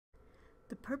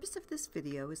The purpose of this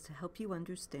video is to help you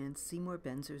understand Seymour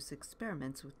Benzer's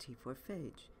experiments with T4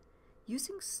 phage.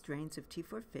 Using strains of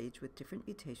T4 phage with different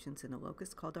mutations in a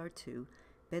locus called R2,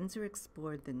 Benzer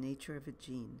explored the nature of a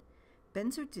gene.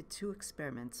 Benzer did two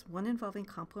experiments, one involving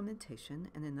complementation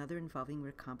and another involving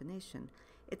recombination.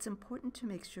 It's important to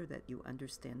make sure that you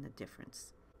understand the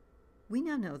difference. We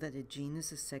now know that a gene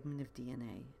is a segment of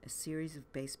DNA, a series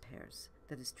of base pairs,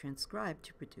 that is transcribed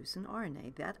to produce an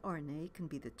RNA. That RNA can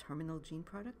be the terminal gene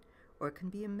product, or it can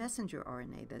be a messenger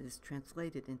RNA that is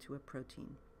translated into a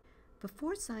protein.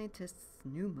 Before scientists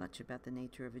knew much about the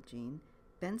nature of a gene,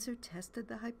 Benzer tested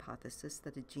the hypothesis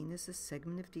that a gene is a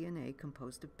segment of DNA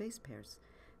composed of base pairs.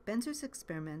 Benzer's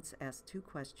experiments asked two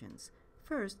questions.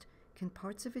 First, can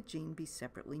parts of a gene be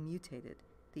separately mutated?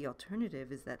 The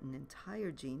alternative is that an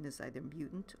entire gene is either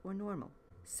mutant or normal.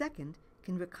 Second,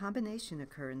 can recombination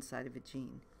occur inside of a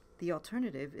gene? The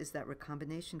alternative is that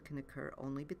recombination can occur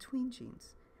only between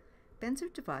genes.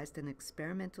 Benzer devised an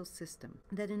experimental system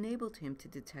that enabled him to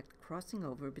detect crossing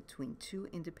over between two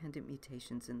independent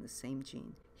mutations in the same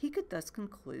gene. He could thus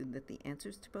conclude that the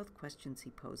answers to both questions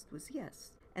he posed was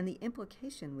yes, and the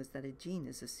implication was that a gene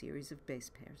is a series of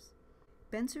base pairs.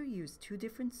 Benzer used two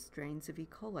different strains of E.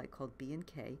 coli called B and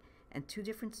K and two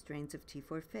different strains of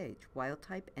T4 phage, wild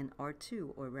type and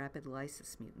R2 or rapid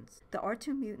lysis mutants. The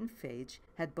R2 mutant phage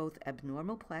had both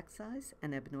abnormal plaque size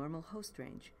and abnormal host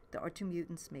range. The R2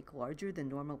 mutants make larger than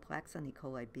normal plaques on E.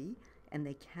 coli B, and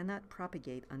they cannot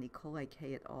propagate on E. coli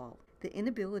K at all. The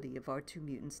inability of R2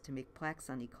 mutants to make plaques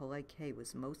on E. coli K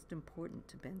was most important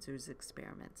to Benzer's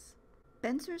experiments.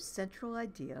 Benzer's central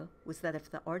idea was that if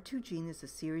the R2 gene is a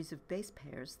series of base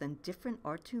pairs, then different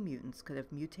R2 mutants could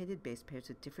have mutated base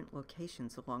pairs at different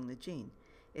locations along the gene.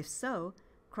 If so,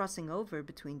 crossing over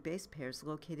between base pairs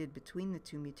located between the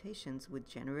two mutations would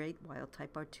generate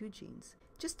wild-type R2 genes.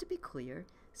 Just to be clear,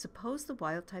 suppose the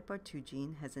wild-type R2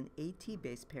 gene has an AT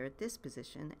base pair at this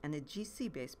position and a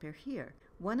GC base pair here.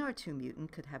 One R2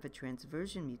 mutant could have a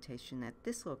transversion mutation at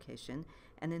this location,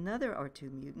 and another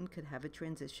R2 mutant could have a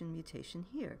transition mutation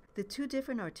here. The two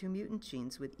different R2 mutant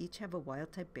genes would each have a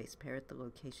wild-type base pair at the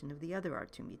location of the other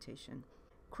R2 mutation.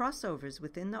 Crossovers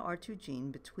within the R2 gene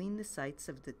between the sites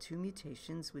of the two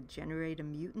mutations would generate a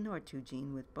mutant R2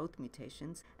 gene with both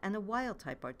mutations and a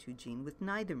wild-type R2 gene with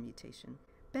neither mutation.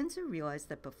 Benzer realized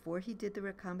that before he did the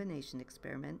recombination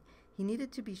experiment, he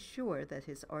needed to be sure that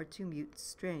his R2 mutant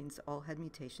strains all had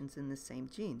mutations in the same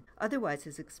gene. Otherwise,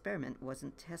 his experiment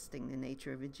wasn't testing the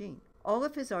nature of a gene. All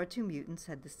of his R2 mutants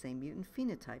had the same mutant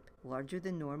phenotype, larger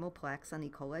than normal plaques on E.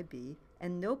 coli B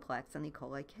and no plaques on E.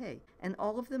 coli K, and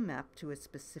all of them mapped to a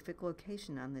specific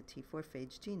location on the T4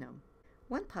 phage genome.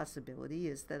 One possibility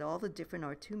is that all the different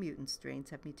R2 mutant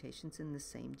strains have mutations in the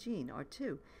same gene,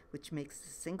 R2, which makes the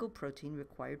single protein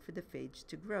required for the phage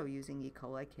to grow using E.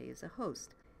 coli K as a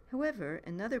host. However,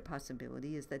 another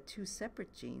possibility is that two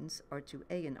separate genes,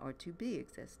 R2A and R2B,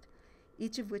 exist,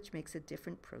 each of which makes a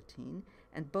different protein,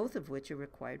 and both of which are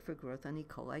required for growth on E.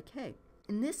 coli K.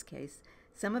 In this case,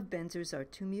 some of Benzer's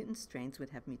R2 mutant strains would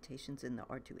have mutations in the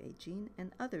R2A gene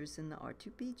and others in the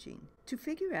R2B gene. To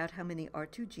figure out how many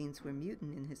R2 genes were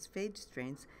mutant in his phage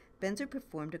strains, Benzer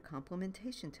performed a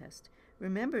complementation test.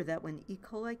 Remember that when E.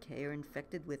 coli K are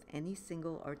infected with any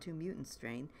single R2 mutant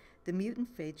strain, the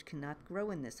mutant phage cannot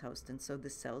grow in this host, and so the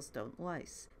cells don't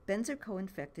lyse. Benzer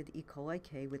co-infected E. coli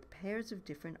K with pairs of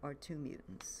different R2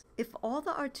 mutants. If all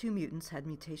the R2 mutants had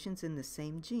mutations in the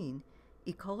same gene,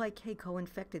 E. coli K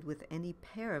co-infected with any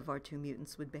pair of R2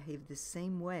 mutants would behave the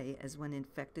same way as when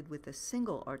infected with a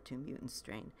single R2 mutant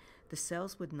strain. The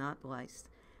cells would not lyse.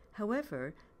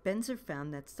 However, Benzer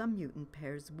found that some mutant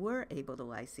pairs were able to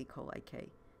lyse E. coli K.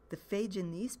 The phage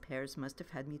in these pairs must have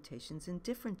had mutations in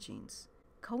different genes.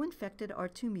 Co-infected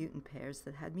R2 mutant pairs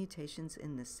that had mutations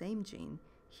in the same gene,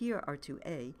 here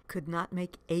R2A, could not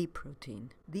make A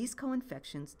protein. These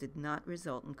co-infections did not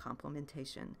result in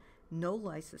complementation. No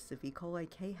lysis of E. coli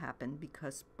K happened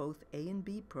because both A and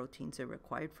B proteins are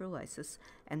required for lysis,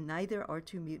 and neither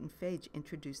R2 mutant phage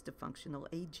introduced a functional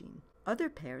A gene. Other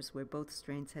pairs where both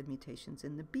strains had mutations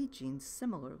in the B gene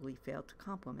similarly failed to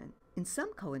complement. In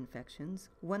some co-infections,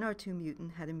 one R2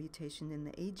 mutant had a mutation in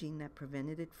the A gene that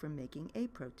prevented it from making A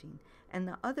protein, and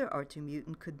the other R2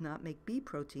 mutant could not make B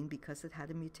protein because it had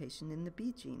a mutation in the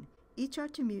B gene. Each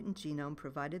R2 mutant genome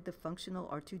provided the functional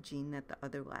R2 gene that the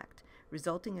other lacked,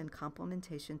 resulting in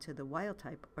complementation to the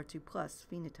wild-type R2+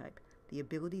 phenotype, the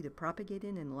ability to propagate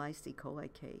in and lyse E.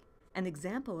 coli K. An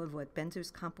example of what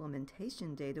Benzer's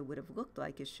complementation data would have looked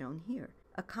like is shown here.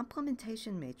 A A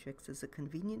complementation matrix is a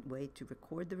convenient way to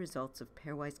record the results of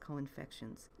pairwise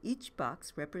co-infections. Each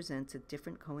box represents a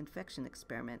different co-infection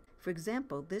experiment. For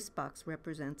example, this box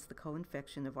represents the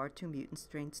co-infection of R2 mutant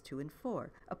strains 2 and 4.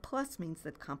 A plus means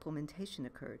that complementation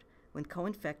occurred. When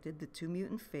co-infected, the 2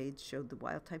 mutant phages showed the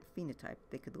wild-type phenotype.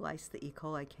 They could lyse the E.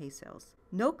 coli K cells.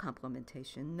 No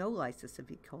complementation, no lysis of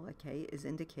E. coli K is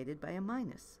indicated by a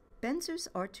minus. Benzer's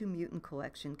R2 mutant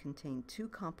collection contained 2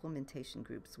 complementation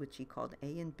groups, which he called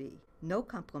A and B. No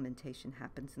complementation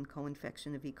happens in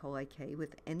co-infection of E. coli K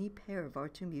with any pair of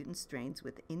R2 mutant strains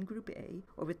within group A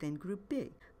or within group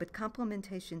B, but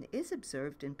complementation is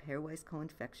observed in pairwise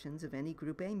co-infections of any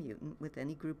group A mutant with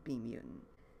any group B mutant.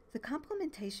 The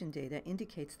complementation data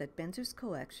indicates that Benzer's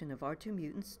collection of R2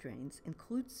 mutant strains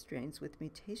includes strains with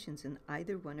mutations in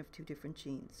either one of 2 different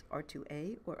genes,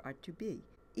 R2A or R2B.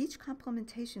 Each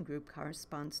complementation group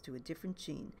corresponds to a different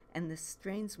gene, and the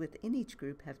strains within each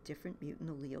group have different mutant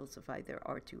alleles of either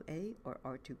R2A or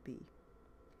R2B.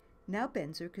 Now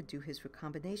Benzer could do his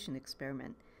recombination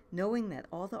experiment. Knowing that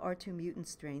all the R2 mutant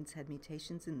strains had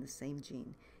mutations in the same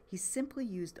gene, he simply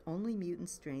used only mutant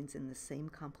strains in the same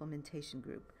complementation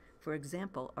group, for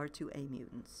example, R2A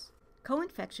mutants.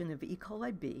 Co-infection of E.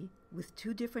 coli B with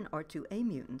 2 different R2A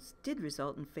mutants did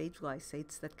result in phage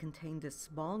lysates that contained a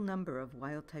small number of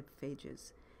wild-type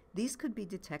phages. These could be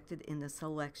detected in the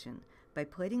selection by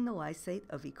plating the lysate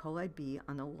of E. coli B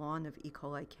on a lawn of E.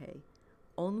 coli K.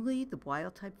 Only the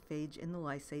wild-type phage in the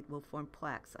lysate will form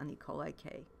plaques on E. coli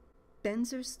K.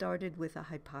 Benzer started with a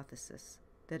hypothesis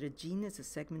that a gene is a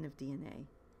segment of DNA.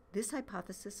 This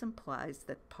hypothesis implies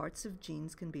that parts of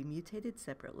genes can be mutated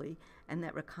separately and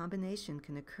that recombination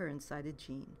can occur inside a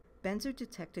gene. Benzer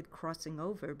detected crossing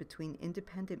over between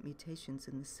independent mutations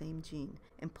in the same gene,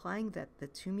 implying that the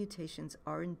 2 mutations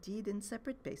are indeed in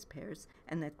separate base pairs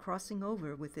and that crossing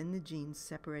over within the genes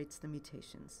separates the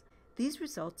mutations. These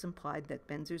results implied that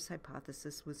Benzer's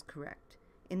hypothesis was correct.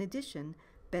 In addition,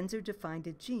 Benzer defined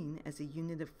a gene as a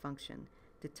unit of function,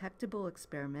 detectable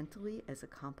experimentally as a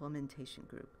complementation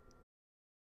group.